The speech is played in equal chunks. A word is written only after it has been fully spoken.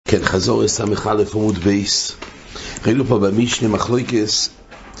כן, חזור סמך א' עמוד בייס. ראינו פה במשנה מחלוקס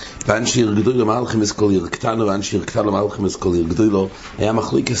ואנשיר גדולו מלכים אס כל עיר קטנו ואנשיר קטנו מלכים אס כל עיר גדולו. היה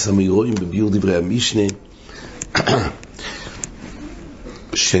מחלוקס המאירועים בביור דברי המשנה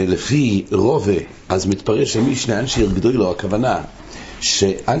שלפי רובה אז מתפרש המשנה אנשיר גדולו, הכוונה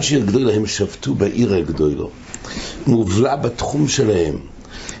שאנשיר גדולו הם שבתו בעיר הגדולו, מובלה בתחום שלהם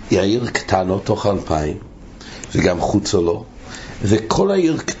היא העיר קטנו תוך 2000 וגם חוצו לו, וכל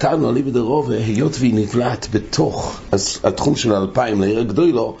העיר קטנו עלי בדרובה, היות והיא נבלעת בתוך התחום של 2000 לעיר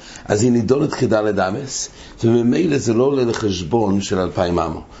הגדולו, אז היא נידונת כדלת אמס, וממילא זה לא עולה לחשבון של 2000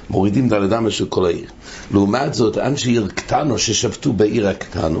 עמו, מורידים דלת אמס של כל העיר. לעומת זאת, אנשי עיר קטנו ששבתו בעיר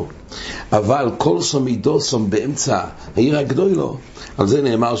הקטנו, אבל כל סומידוסום באמצע העיר הגדולו, על זה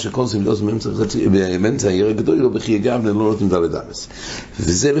נאמר שכל סומידוסום באמצע העיר הגדולו, בכי גם לא נותנים דלת אמס.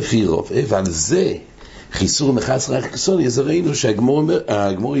 וזה לפי רוב, ועל זה חיסור מחס רק כסוני, אז ראינו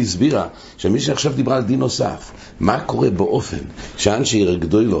שהגמור הסבירה שמי שעכשיו דיברה על דין נוסף, מה קורה באופן שאנשי עיר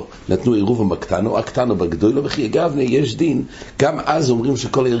הגדולו נתנו עירוב בקטנו, הקטנו בגדולו, וכי אגבני יש דין, גם אז אומרים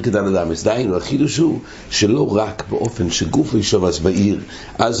שכל העיר כדלת אמס. דהיינו, החידוש הוא שלא רק באופן שגוף ישובס בעיר,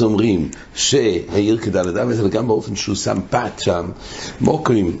 אז אומרים שהעיר כדלת אמס, אלא גם באופן שהוא שם פת שם,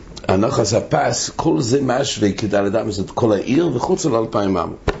 מוקרים, הנחס הפס, כל זה משווה כדלת אמס את כל העיר, וחוץ על 2000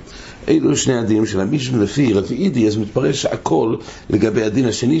 עמו. אלו שני הדין של המשנה לפי רביעידי, אז מתפרש הכל לגבי הדין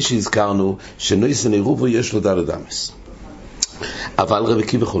השני שהזכרנו, שנויסן עירובו יש לו דלת אמס. אבל רבי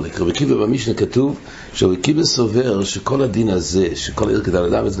עקיבא חולק. רבי עקיבא במשנה כתוב שרבי עקיבא סובר שכל הדין הזה, שכל העיר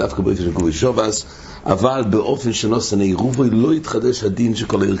כדלת אמס, דווקא באופן של גוף שובס, אבל באופן שנוסן עירובו לא יתחדש הדין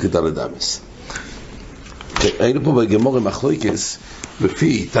שכל העיר כדלת אמס. היינו פה בגמור מחלוקס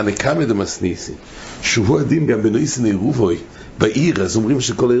לפי תנא קמא דמסניסי, שהוא הדין גם בנויסן עירובו בעיר, אז אומרים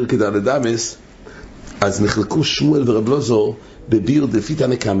שכל העיר כדלת אמס, אז נחלקו שמואל ורב אלעזר בביור לפי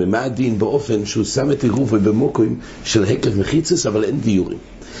תנא קמא, מה הדין באופן שהוא שם את עירובו במוקרים של הקף מחיצס, אבל אין דיורים.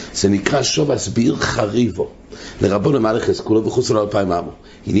 זה נקרא שובס בעיר חריבו, לרבון המלכס כולו וחוץ על 2000 עמו.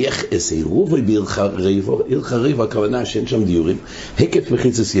 הניח איזה עירובו בעיר חריבו, עיר חריבו הכוונה שאין שם דיורים, הקף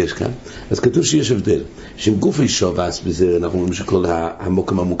מחיצס יש כאן, אז כתוב שיש הבדל, שאם גופי שובס בזה, אנחנו אומרים שכל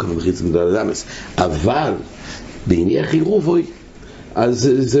המוקם המוקם מחיצס כדלת אמס, אבל בעיניח עירובוי, אז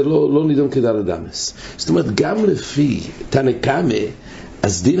זה לא נידון כדלת אמס. זאת אומרת, גם לפי תנא קמא,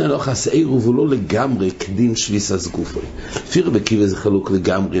 אז דין הנוחס עירוב הוא לא לגמרי כדין שביסס גופוי. לפי רבי עקיבא זה חלוק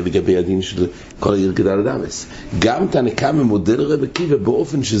לגמרי לגבי הדין של כל העיר כדלת אמס. גם תנא קמא מודל רבי עקיבא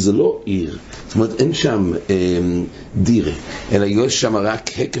באופן שזה לא עיר. זאת אומרת, אין שם דירה, אלא יש שם רק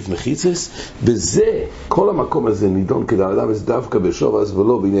הקף מחיצס. בזה, כל המקום הזה נידון כדלת אמס דווקא בשובס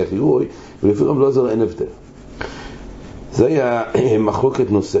ולא בעיניח עירובוי, ולפי רבי אלעזר אין הבדל. זה היה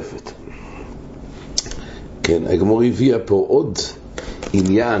מחלוקת נוספת. כן, הגמרא הביאה פה עוד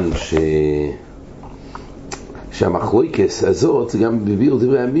עניין שהמחלוקת הזאת גם בביאור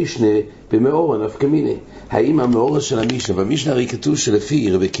דברי המשנה במאורא נפקא מינה. האם המאורא של המשנה, במשנה הרי כתוב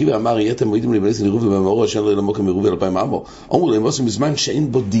שלפי רבי עקיבא אמר יתם מועידים להיבלס לעירוב במאורא שאין לו למוקם עירוב 2000 עמו, אמרו להם עושים בזמן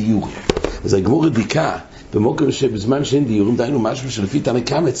שאין בו דיור. אז הגמרא דייקה במוקם שבזמן שאין דיורים, דהיינו משהו שלפי תנא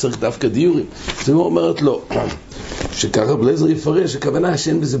קמא צריך דווקא דיורים. אז הגמרא אומרת לא, שככה רבי אלעזר יפרש, הכוונה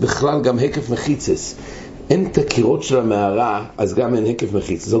שאין בזה בכלל גם הקף מחיצס, אין את הקירות של המערה, אז גם אין הקף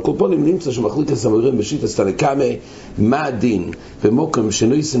מחיצס. אז כל פעם נמצא שמחלוקת המאירועים בשיטת תנא קמא, מה הדין במוקם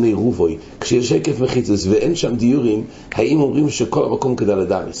שנויסן עירובוי כשיש הקף מחיצס ואין שם דיורים, האם אומרים שכל המקום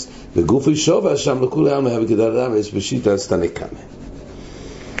כדלת אמס וגופי שובס שם לכולם היה כדלת אמס בשיטת תנא קמא?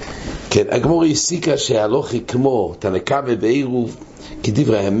 כן, הגמרא הסיקה שההלכה כמו תנא קמא בעירוב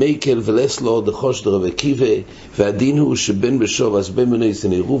כדברי המקל ולסלו דחוש דרבי עקיבא, והדין הוא שבין בשובס בין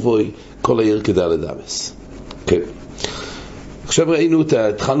בנויסן עירובוי כל העיר כדלת אמס. כן. עכשיו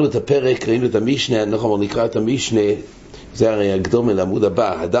התחלנו את הפרק, ראינו את המשנה, אנחנו נקרא את המשנה, זה הרי הקדומה לעמוד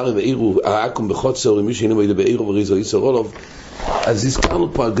הבא, הדר ועירו, העקום בחוצר, ומי שאינו מועיד בעירו וריזו איסור אולוב. אז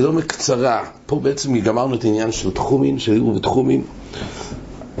הזכרנו פה הקדומה קצרה, פה בעצם גמרנו את העניין של תחומין, של עירו ותחומין.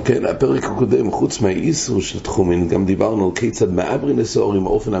 כן, הפרק הקודם, חוץ מהאיסור של תחומין, גם דיברנו על כיצד מעברין לסעור עם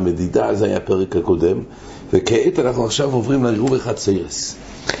אופן המדידה, זה היה הפרק הקודם, וכעת אנחנו עכשיו עוברים לעירוב חצרס.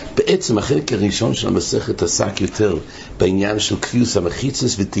 בעצם החלק הראשון של המסכת עסק יותר בעניין של קביוס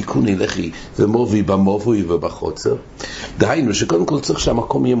המחיצס ותיקוני לחי ומובי במובוי ובחוצר. דהיינו שקודם כל צריך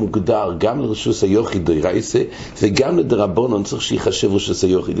שהמקום יהיה מוגדר גם לרשוס היוחיד דיירייסה וגם לדרבונון צריך שיחשב רשוס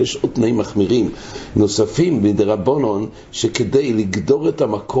היוחיד. יש עוד תנאים מחמירים נוספים בדרבונון שכדי לגדור את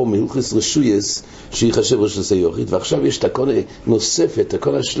המקום מהלכס רשויס שיחשב רשוס היוחיד, ועכשיו יש תקונה נוספת,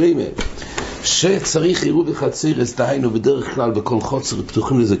 תקונה השלימה שצריך עירוב חצרס, דהיינו בדרך כלל בכל חוצר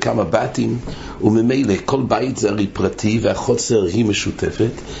פתוחים לזה בכמה בתים, וממילא כל בית זה הרי פרטי והחוצר היא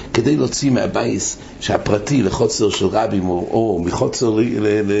משותפת. כדי להוציא מהבית שהפרטי לחוצר של רבים או מחוצר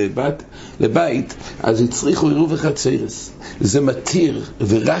לבית, אז הצריכו עירוב וחצרס. זה מתיר,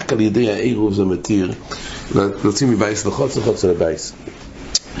 ורק על ידי העירוב זה מתיר להוציא מבית לחוצר, חוצר לבית.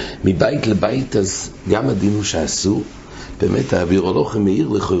 מבית לבית, אז גם הדין הוא שעשו, באמת הבירולוכם מאיר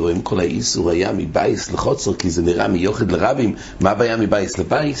לכאורה, אם כל האיסור היה מבייס לחוצר, כי זה נראה מיוחד לרבים, מה הבעיה מבייס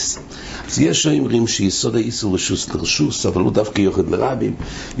לבייס? אז יש שאומרים שיסוד האיסור רשוס לרשוס, אבל לא דווקא יוחד לרבים.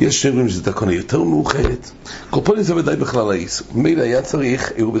 יש שאומרים שזה תקונה יותר מאוחדת. קורפונים זה ודאי בכלל האיסור. מילא היה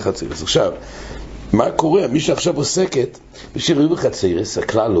צריך עירוב וחצרס. עכשיו, מה קורה? מי שעכשיו עוסקת בשביל עירוב וחצרס,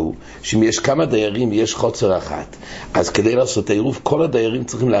 הכלל הוא שאם יש כמה דיירים ויש חוצר אחת, אז כדי לעשות העירוב כל הדיירים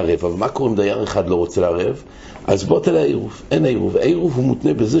צריכים לערב. אבל מה קורה אם דייר אחד לא רוצה לערב? אז בוא תלה העירוב. אין העירוב. העירוב הוא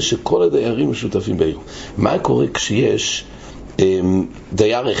מותנה בזה שכל הדיירים משותפים בעירוב. מה קורה כשיש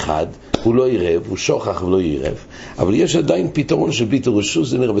דייר אחד, הוא לא ירב, הוא שוכח ולא ירב, אבל יש עדיין פתרון של ביטול רשוס,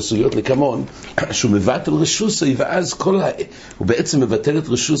 זה נראה בסוגיות לקמון, שהוא מבטל רשוסי, ואז הוא בעצם מבטל את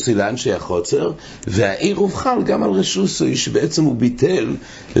רשוסי לאנשי החוצר, והעירוב חל גם על רשוסי, שבעצם הוא ביטל,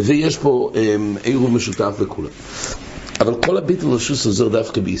 ויש פה עירוב משותף לכולם. אבל כל הביטול רשוס עוזר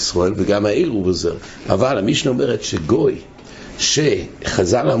דווקא בישראל, וגם העירוב עוזר. אבל המשנה אומרת שגוי,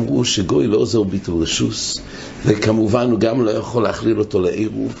 שחז"ל אמרו שגוי לא עוזר ביטול רשוס, וכמובן הוא גם לא יכול להכליל אותו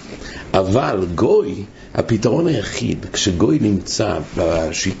לעירוב, אבל גוי, הפתרון היחיד, כשגוי נמצא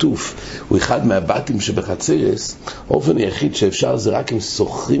בשיתוף, הוא אחד מהבתים שבחצרס, האופן היחיד שאפשר זה רק אם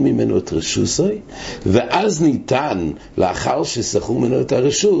שוכרים ממנו את רשוסי, ואז ניתן, לאחר ששכרו ממנו את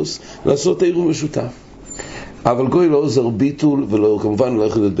הרשוס, לעשות עירוב משותף. אבל גוי לא עוזר ביטול, וכמובן לא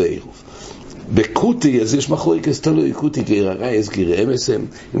יכול להיות בעירוב. בקוטי, אז יש מחלוקת, תלוי קוטי גר הרייס, גר אמסם,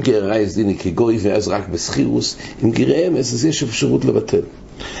 אם גר הרייס דיני כגוי ואז רק בסחירוס, אם גר אמס, אז יש אפשרות לבטל.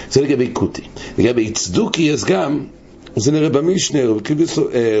 זה לגבי קוטי. לגבי צדוקי, אז גם, זה נראה במשנה,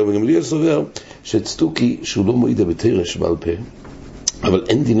 וגם לי סובר, שצדוקי, שהוא לא מועיד בתרש בעל פה, אבל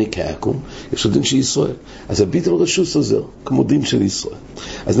אין דיני כעקום, יש לו דין של ישראל. אז הביטול רשוס עוזר, כמו דין של ישראל.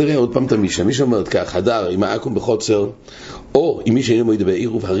 אז נראה עוד פעם את המשנה. מי שאומרת כך, הדר עם העקום בחוצר, או אם מי שאינו מועיד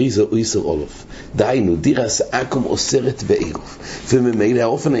בעירוב, הריזה או איסר אולוף. דהיינו, דירס עקום אוסרת בעירוב. וממילא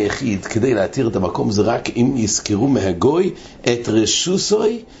האופן היחיד כדי להתיר את המקום זה רק אם יזכרו מהגוי את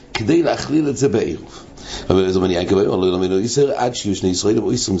רשוסוי כדי להכליל את זה בעירוב. אבל זה מניע גוי, אבל לא למנו איסר, עד שיהיו שני ישראלים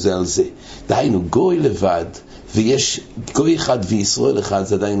או איסרים זה על זה. דהיינו, גוי לבד, ויש גוי אחד וישראל אחד,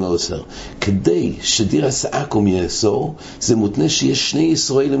 זה עדיין לא אוסר. כדי שדירס עקום יאסור, זה מותנה שיש שני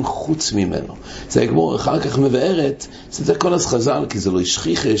ישראלים חוץ ממנו. זה הגמור אחר כך מבארת, זה כל אז חז"ל, כי זה לא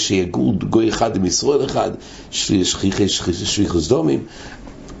שכיחה שיגור גוי אחד עם ישראל אחד, שכיחה שכיחוס דומים.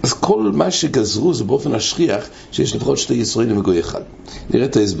 אז כל מה שגזרו זה באופן השכיח שיש לפחות שתי ישראלים וגוי אחד. נראה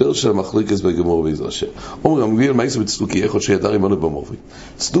את ההסבר של המחלוקת בגמור בעזרת השם. אומר המגביל מה יעשה בצדוקי, איך עוד שידר עמנו במובי.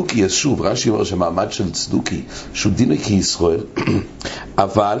 צדוקי, אז שוב, רש"י אומר שהמעמד של צדוקי שהוא דינו כישראל,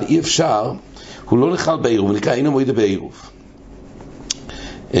 אבל אי אפשר, הוא לא נחל בעירוב, הוא נקרא אינו מועיד בעירוב.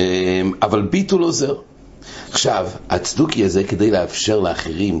 אבל ביטול עוזר. עכשיו, הצדוקי הזה כדי לאפשר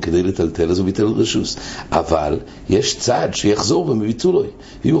לאחרים, כדי לטלטל, אז הוא ביטל רשוס. אבל יש צד שיחזור בביטולוי.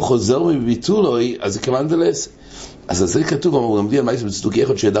 ואם הוא חוזר בביטולוי, אז זה כמן דלס. אז זה כתוב, אמרו, למדי על מייס בצדוקי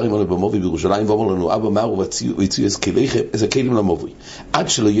אחד שידר עמנו במובי בירושלים, ואומר לנו, אבא מר ויציעו איזה כלים למובי, עד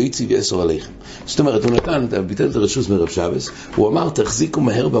שלא יוציא ויאסור עליכם. זאת אומרת, הוא נתן, ביטל את הרשוס מרב שבס, הוא אמר, תחזיקו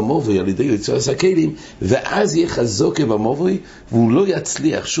מהר במובי על ידי יוציא עשה כלים, ואז יהיה חזוקה במובי, והוא לא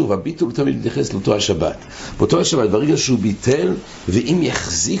יצליח. שוב, הביטול תמיד מתייחס לאותו השבת. באותו השבת, ברגע שהוא ביטל, ואם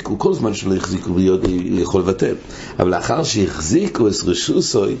יחזיקו, כל זמן שלא יחזיקו, יכול לבטל. אבל לאחר שיחזיקו את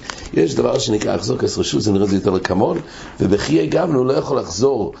רשוסוי, יש דבר שנקרא החזוק את רשוס, זה נראה זה יותר לכמון, ובחיי גם הוא לא יכול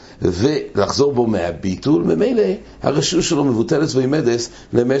לחזור בו מהביטול, ממילא הרשות שלו מבוטלת וימדס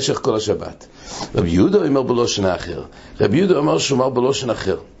למשך כל השבת. רבי יהודה אומר בלושן אחר. רבי יהודה אומר שהוא אומר בלושן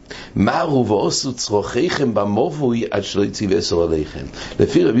אחר. מרו ועשו צרוכיכם במובוי עד שלא יציא ואסור עליכם.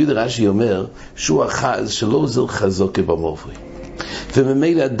 לפי רבי יהודה רש"י אומר שהוא אחז שלא עוזר חזוקה במובוי.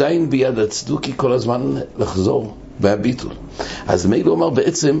 וממילא עדיין ביד הצדוקי כל הזמן לחזור והביטול. אז מילא אומר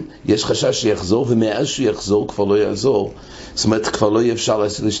בעצם יש חשש שיחזור, ומאז שיחזור כבר לא יעזור. זאת אומרת כבר לא יהיה אפשר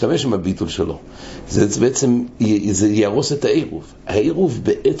להשתמש עם הביטול שלו. זה בעצם זה ירוס את העירוב. העירוב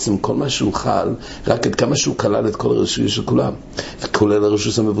בעצם כל מה שהוא חל, רק עד כמה שהוא כלל את כל הרשויות של כולם, וכולל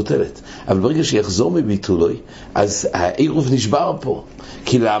הרשות המבוטלת. אבל ברגע שיחזור מביטולוי, אז העירוב נשבר פה.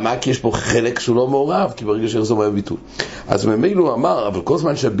 כי למה? כי יש פה חלק שהוא לא מעורב, כי ברגע שיחזור מהביטול. אז ממילא הוא אמר, אבל כל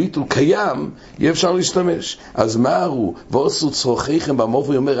זמן שהביטול קיים, יהיה אפשר להשתמש. אז מה מארו ועשו צורכיכם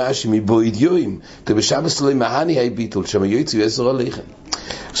במובוי, אומר רש"י מבויד יוים ובשבס לא מהני היי ביטול שם יוצאו יעזור עליכם.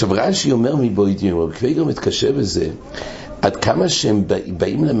 עכשיו רש"י אומר מבויד יוים, אבל כבר מתקשה בזה, עד כמה שהם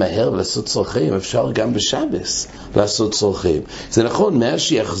באים למהר ולעשות צורכיהם, אפשר גם בשבס לעשות צורכיהם. זה נכון, מה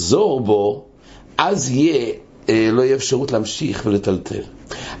שיחזור בו אז לא יהיה אפשרות להמשיך ולטלטל,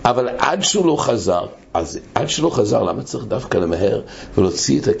 אבל עד שהוא לא חזר, אז עד שלא חזר, למה צריך דווקא למהר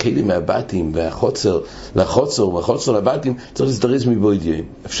ולהוציא את הכלים מהבתים לחוצר לבתים? צריך להזדרז מבויד יום.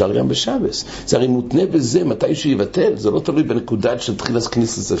 אפשר גם בשבס. זה הרי מותנה בזה מתי שהוא יבטל, זה לא תלוי בנקודת של תחילת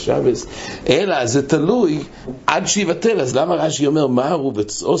כניסת השבס, אלא זה תלוי עד שיבטל. אז למה רש"י אומר מארו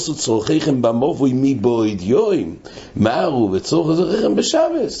ועשו צורכיכם במובוי מבויד יום, מארו וצורכיכם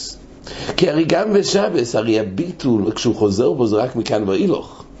בשבס? כי הרי גם בשבס, הרי הביטול כשהוא חוזר בו זה רק מכאן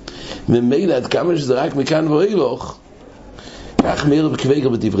ואילוך, ממילא עד כמה שזה רק מכאן ואילוך, כך מאיר וכבגר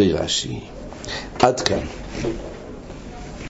בדברי רש"י. עד כאן.